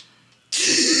happens?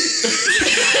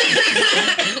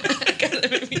 Gotta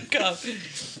make me cough.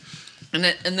 And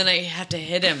then I have to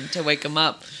hit him to wake him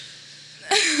up.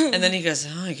 And then he goes,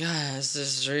 oh my God, it's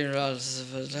this dream about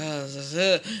this.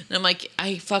 And I'm like,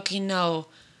 I fucking know.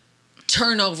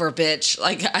 Turn over, bitch.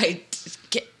 Like,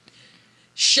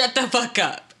 shut the fuck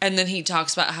up. And then he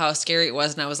talks about how scary it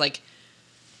was. And I was like,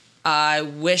 I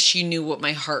wish you knew what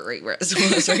my heart rate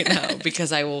was right now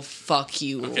because I will fuck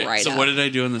you right So up. what did I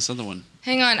do in this other one?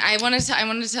 Hang on, I want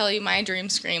to tell you my dream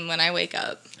scream when I wake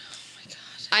up.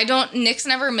 I don't. Nick's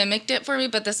never mimicked it for me,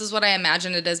 but this is what I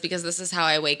imagine it is because this is how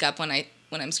I wake up when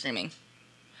I'm screaming.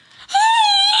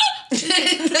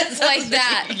 Like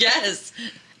that. Yes.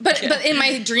 But in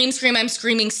my dream scream, I'm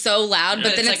screaming so loud.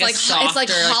 But then it's like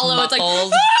hollow. It's like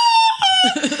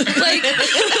like.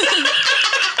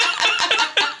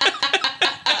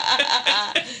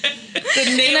 The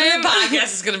name of the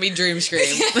podcast is going to be Dream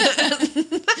Scream.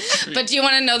 But do you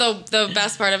want to know the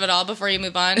best part of it all before you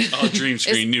move on? Oh, Dream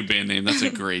Screen, new band name. That's a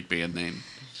great band name.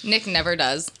 Nick never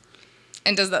does.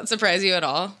 And does that surprise you at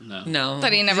all? No.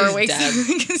 That he never wakes dead. up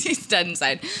because he's dead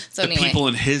inside. So The anyway. people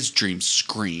in his dreams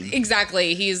scream.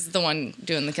 Exactly. He's the one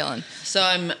doing the killing.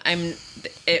 So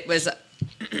it was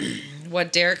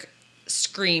what Derek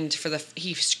screamed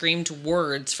he screamed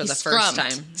words for the first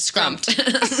time. Scrumped.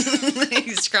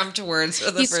 He scrumped words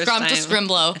for the first time. He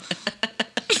scrumped a scrimblow.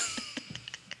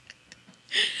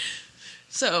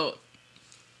 So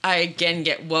I again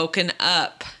get woken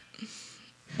up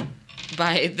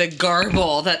by the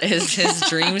garble that is his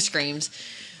dream screams.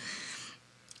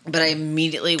 But I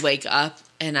immediately wake up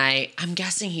and I'm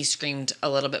guessing he screamed a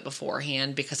little bit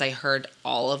beforehand because I heard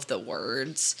all of the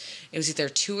words. It was either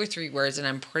 2 or 3 words, and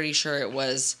I'm pretty sure it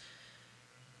was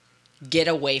get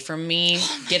away from me,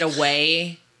 get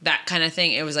away, that kind of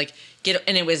thing. It was like,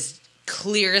 and it was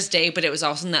clear as day, but it was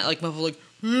also in that like muffled, like,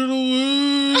 get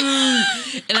away.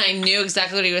 And I knew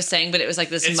exactly what he was saying, but it was like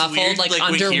this muffled, weird, like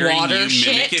when hearing underwater you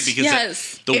shit. mimic it because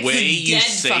Yes. the It's way you dead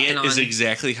say fucking it is on.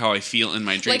 exactly how I feel in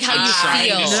my dreams. Like how you I'm trying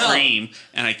feel. to No. scream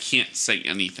and I can't say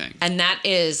anything. And that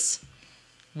is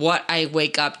what I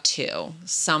wake up to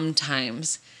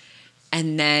sometimes.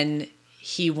 And then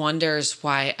he wonders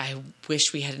why I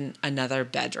wish we had another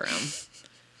bedroom.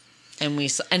 And he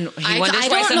wonders I why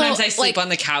don't sometimes know, I sleep like, on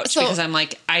the couch so- because I'm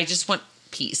like, I just want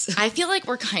peace. I feel like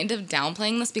we're kind of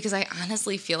downplaying this because I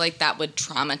honestly feel like that would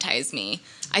traumatize me.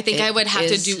 I think It I would have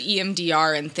is- to do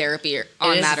EMDR and therapy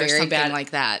on is that or very something bad.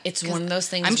 like that. It's one of those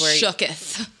things I'm where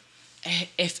shooketh.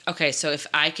 So if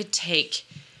I could take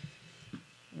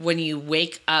when you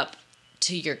wake up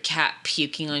to your cat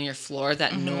puking on your floor,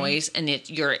 that noise, and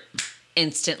you're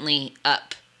instantly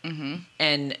up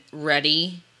and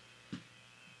ready.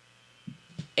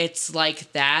 It's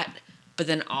like that, but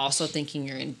then also thinking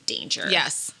you're in danger.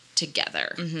 Yes.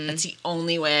 together. That's the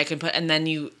only way I can put. And then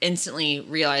you instantly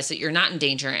realize that you're not in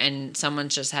danger and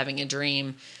someone's just having a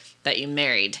dream that you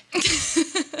married.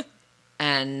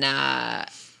 And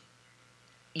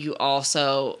you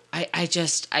also, I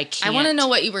can't. I want to know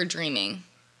what you were dreaming.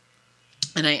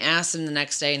 And I asked him the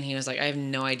next day, and he was like, I have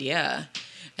no idea.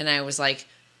 And I was like,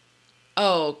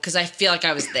 oh, because I feel like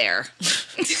I was there.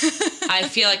 I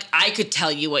feel like I could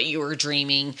tell you what you were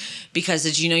dreaming, because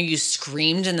did you know you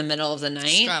screamed in the middle of the night?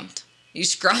 Scrumped. You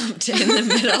scrumped in the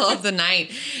middle of the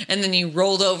night, and then you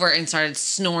rolled over and started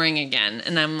snoring again.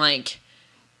 And I'm like,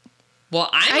 well,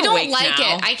 I don't awake like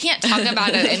now. it. I can't talk about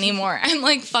it anymore. I'm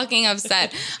like fucking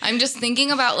upset. I'm just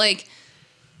thinking about like,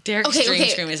 Derek's dream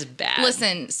scream is bad.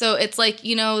 listen, so it's like,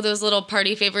 you know, those little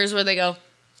party favors where they go,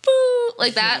 boo,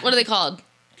 like that. What are they called?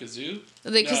 Kazoo?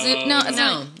 Are they kazoo? No, it's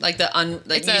No, not. like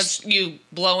you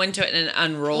blow into it and it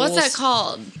unrolls. What's that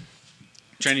called?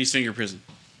 Chinese finger prison.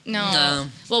 No.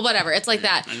 Well, whatever. It's like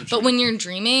that. I know what But you when you're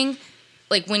dreaming,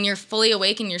 like when you're fully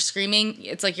awake and you're screaming,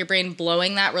 it's like your brain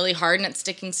blowing that really hard and it's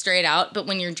sticking straight out. But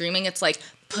when you're dreaming, it's like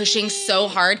pushing so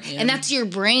hard. Yeah. And that's your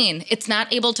brain. It's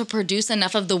not able to produce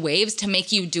enough of the waves to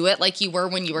make you do it like you were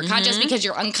when you were conscious, because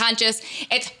you're unconscious.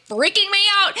 It's freaking me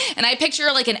out. And I picture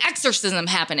like an exorcism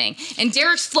happening. And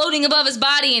Derek's floating above his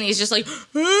body and he's just like,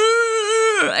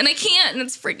 and I can't. And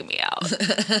it's freaking me out.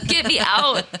 Get me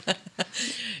out.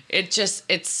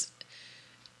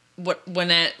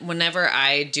 Whenever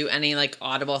I do any like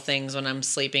audible things when I'm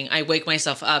sleeping, I wake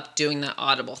myself up doing that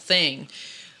audible thing,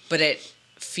 but it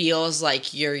feels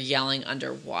like you're yelling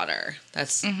underwater.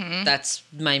 That's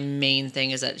my main thing,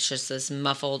 is that it's just this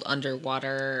muffled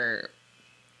underwater.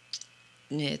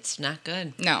 It's not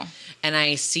good. No. And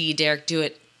I see Derek do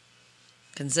it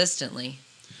consistently,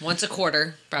 once a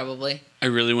quarter probably. I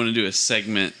really want to do a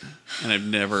segment,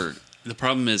 and the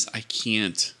problem is I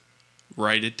can't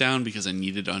write it down because I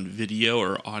need it on video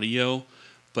or audio,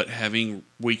 but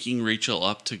waking Rachel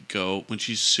up to go when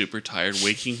she's super tired,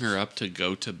 waking her up to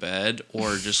go to bed,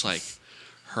 or just like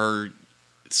her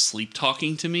sleep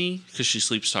talking to me, because she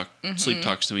sleep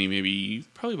talks to me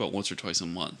probably about once or twice a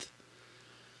month.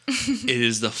 It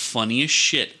is the funniest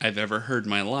shit I've ever heard in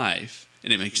my life,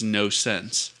 and it makes no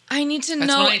sense. I need to That's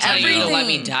know when I tell everything. you to let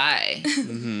me die.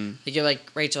 Like, you're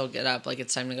like, Rachel, get up. Like,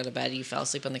 it's time to go to bed. You fell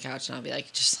asleep on the couch, and I'll be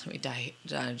like, just let me die.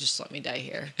 Just let me die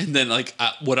here. And then, like,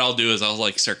 what I'll do is I'll,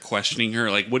 like, start questioning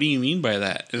her. Like, what do you mean by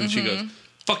that? And then she goes,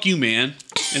 fuck you, man.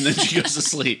 And then she goes to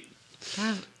sleep.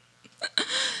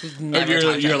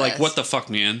 You're like, what the fuck,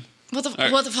 man? What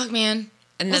the fuck, man?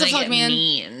 And What then the I fuck, get man?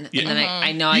 mean. Yeah. And then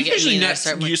I know I You get usually mean. not-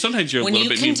 sometimes you're a when little you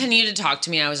bit mean. continue to talk to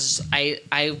me,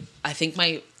 I think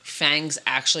my fangs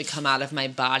actually come out of my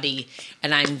body,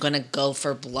 and I'm gonna go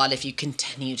for blood if you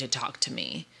continue to talk to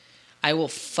me. I will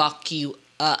fuck you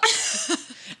up.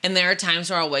 And there are times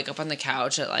where I'll wake up on the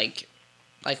couch at like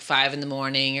 5 in the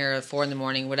morning or 4 in the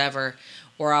morning, whatever,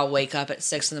 or I'll wake up at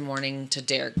 6 in the morning to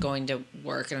Derek going to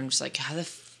work, and I'm just like,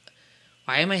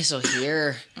 why am I still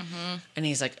here? And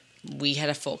he's like, we had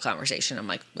a full conversation. I'm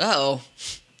like, oh,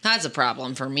 that's a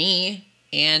problem for me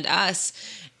and us.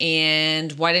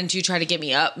 And why didn't you try to get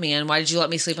me up, man? Why did you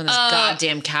let me sleep on this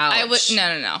goddamn couch?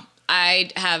 No. I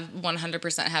have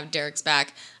 100% have Derek's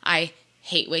back. I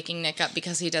hate waking Nick up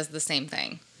because he does the same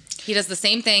thing. He does the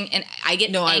same thing, and I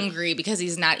get angry because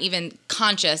he's not even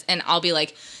conscious, and I'll be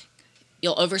like,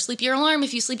 you'll oversleep your alarm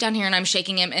if you sleep down here, and I'm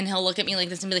shaking him, and he'll look at me like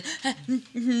this and be like,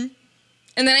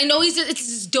 and then I know it's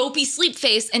this dopey sleep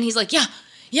face, and he's like,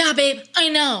 yeah, babe, I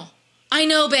know,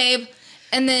 babe.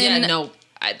 And then... Yeah, no,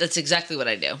 that's exactly what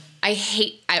I do.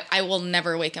 I will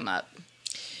never wake him up.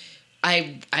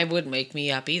 I wouldn't wake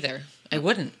me up either. I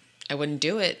wouldn't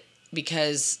do it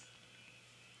because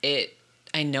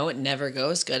I know it never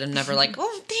goes good. I'm never like,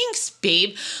 oh, thanks,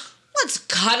 babe. Let's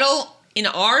cuddle in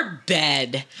our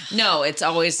bed. No, it's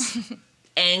always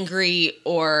angry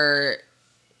or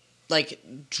like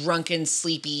drunken,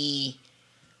 sleepy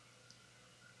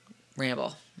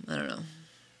ramble. I don't know.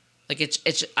 Like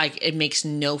it's like it makes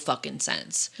no fucking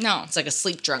sense. No. It's like a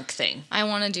sleep drunk thing. I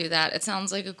want to do that. It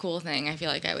sounds like a cool thing. I feel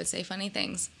like I would say funny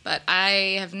things, but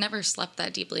I have never slept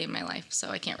that deeply in my life, so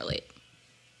I can't relate.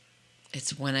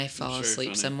 It's when I fall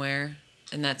asleep somewhere,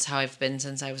 and that's how I've been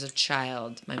since I was a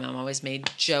child. My mom always made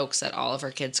jokes that all of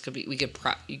her kids you could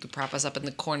prop us up in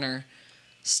the corner,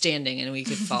 standing, and we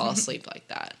could fall asleep like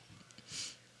that.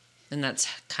 And that's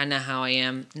kind of how I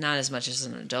am. Not as much as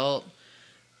an adult,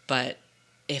 but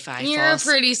if You're a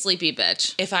pretty sleepy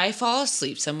bitch. If I fall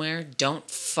asleep somewhere, don't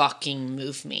fucking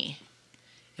move me.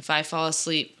 If I fall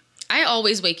asleep, I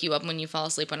always wake you up when you fall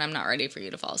asleep when I'm not ready for you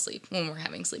to fall asleep when we're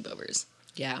having sleepovers.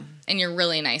 yeah. And you're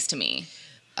really nice to me.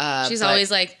 She's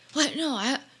always like, what?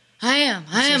 No, I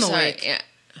am Sorry. awake. Yeah.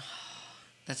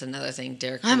 That's another thing,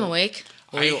 Derek. I'm awake.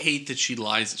 I hate that she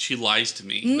lies. She lies to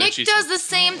me. Nick does the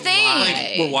same thing.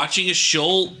 Like, we're watching a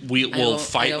show. We'll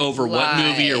fight over what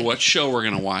movie or what show we're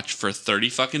gonna watch for 30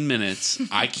 fucking minutes.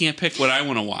 I can't pick what I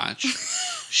want to watch.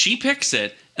 She picks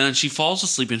it, and then she falls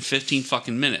asleep in 15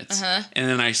 fucking minutes. And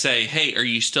then I say, "Hey, are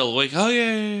you still awake?" "Oh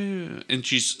yeah." And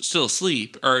she's still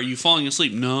asleep. "Or are you falling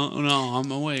asleep?" No, I'm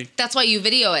awake. That's why you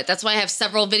video it. That's why I have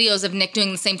several videos of Nick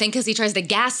doing the same thing, because he tries to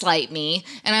gaslight me.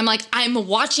 And I'm like, I'm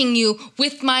watching you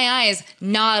with my eyes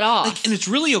not off. And it's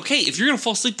really okay. If you're gonna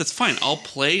fall asleep, that's fine. I'll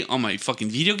play on my fucking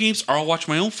video games, or I'll watch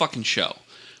my own fucking show.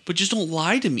 But just don't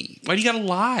lie to me. Why do you gotta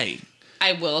lie?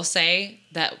 I will say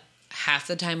that half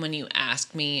the time when you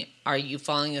ask me, are you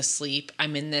falling asleep?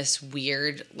 I'm in this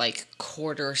weird, like,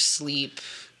 quarter sleep.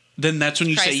 Then that's when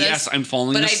you Crisis. say, yes, I'm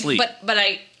falling asleep. But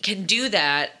I can do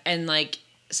that, and, like,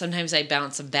 sometimes I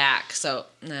bounce back. So,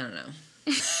 I don't know.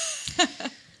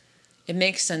 It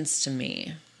makes sense to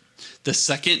me. The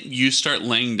second you start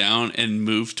laying down and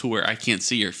move to where I can't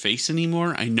see your face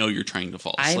anymore, I know you're trying to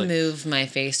fall I asleep. move my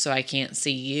face so I can't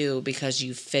see you because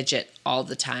you fidget all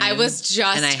the time. I was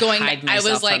just and going. hide I was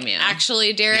myself like, from you.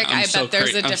 actually, Derek, Yeah, I bet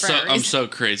there's a different reason. I'm so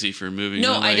crazy for moving.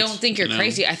 No, my I legs, don't think you're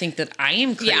crazy. I think that I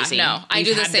am crazy. Yeah, no, I We've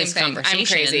do the had same this thing. I'm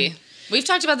conversation. crazy. We've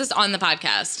talked about this on the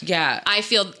podcast. Yeah. I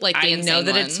feel like the I insane know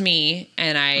that one. it's me,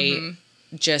 and I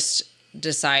just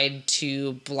decide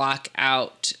to block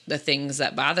out the things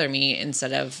that bother me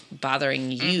instead of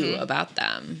bothering you about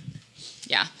them.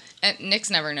 Yeah, and Nick's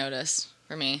never noticed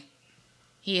for me.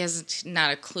 He has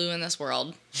not a clue in this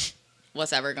world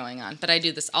what's ever going on. But I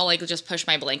do this. I'll like just push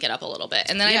my blanket up a little bit,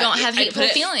 and then I don't have hateful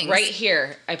feelings. Right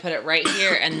here. I put it right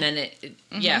here, and then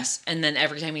yes. And then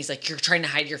every time he's like, "You're trying to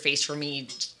hide your face from me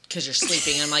because you're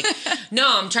sleeping." I'm like,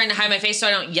 "No, I'm trying to hide my face so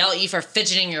I don't yell at you for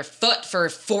fidgeting your foot for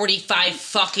 45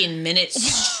 fucking minutes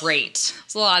straight."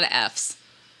 It's a lot of Fs.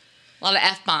 A lot of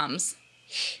F-bombs.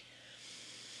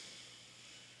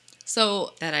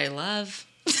 So That I love.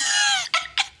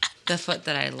 The foot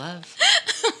that I love.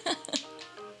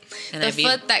 And the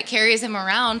foot that carries him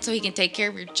around so he can take care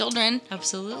of your children.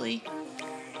 Absolutely.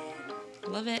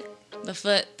 Love it. The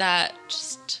foot that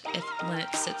When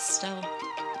it sits still.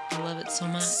 I love it so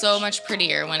much. so much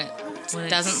prettier when it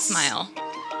doesn't smile.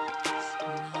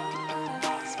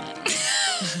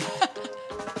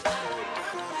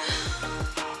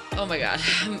 Oh my God.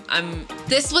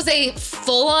 This was a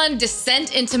full-on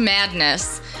descent into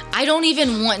madness. I don't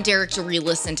even want Derek to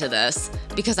re-listen to this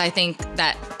because I think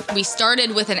that we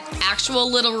started with an actual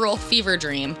literal fever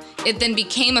dream. It then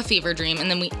became a fever dream, and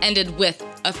then we ended with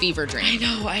a fever I dream.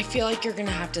 know. I feel like you're going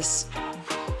to have to...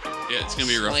 Yeah, it's going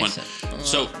to be a rough one. Slice it.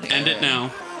 So, end it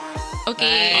now.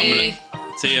 Okay. I'm going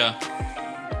to... See ya.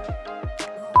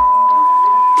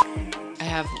 I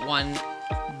have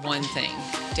one thing.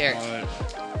 Derek,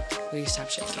 will you stop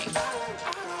shaking?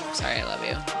 Sorry, I love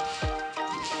you.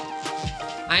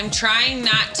 I'm trying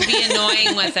not to be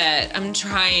annoying with it. I'm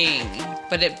trying,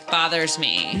 but it bothers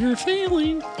me. You're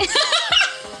failing.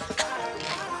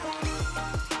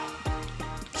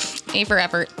 A for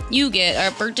effort. You get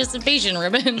a participation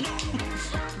ribbon.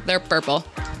 They're purple.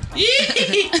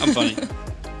 I'm funny.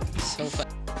 So fun.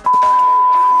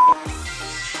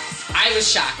 I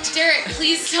was shocked. Derek,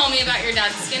 please tell me about your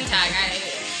dad's skin tag.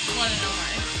 I want to know more.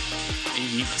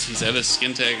 He's had a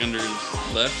skin tag under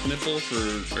his left nipple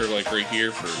or like right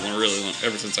here for really long,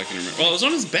 ever since I can remember. Well, it was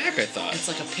on his back, I thought. It's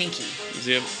like a pinky.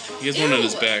 He has one on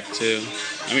his back, too.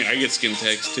 I mean, I get skin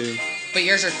tags, too. But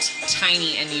yours are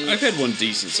tiny and you... I've had one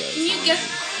decent size. Can you get...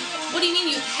 What do you mean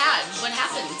you've had? What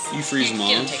happens? You freeze them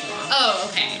Get them off. taken off. Oh,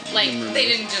 okay. Like, they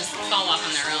didn't just fall off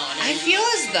on their own. I feel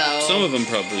as though... Some of them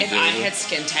probably If do. I had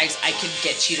skin tags, I could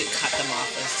get you to cut them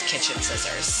off with kitchen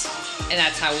scissors. And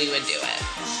that's how we would do it.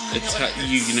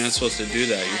 You're not supposed to do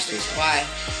that. You're supposed to... Why?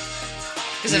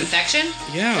 Because of infection?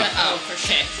 Yeah. Oh, for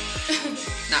shit.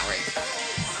 Not worried.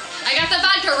 I got the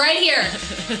vodka right here.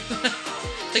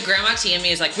 The grandma T in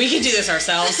me is like, we can do this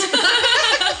ourselves.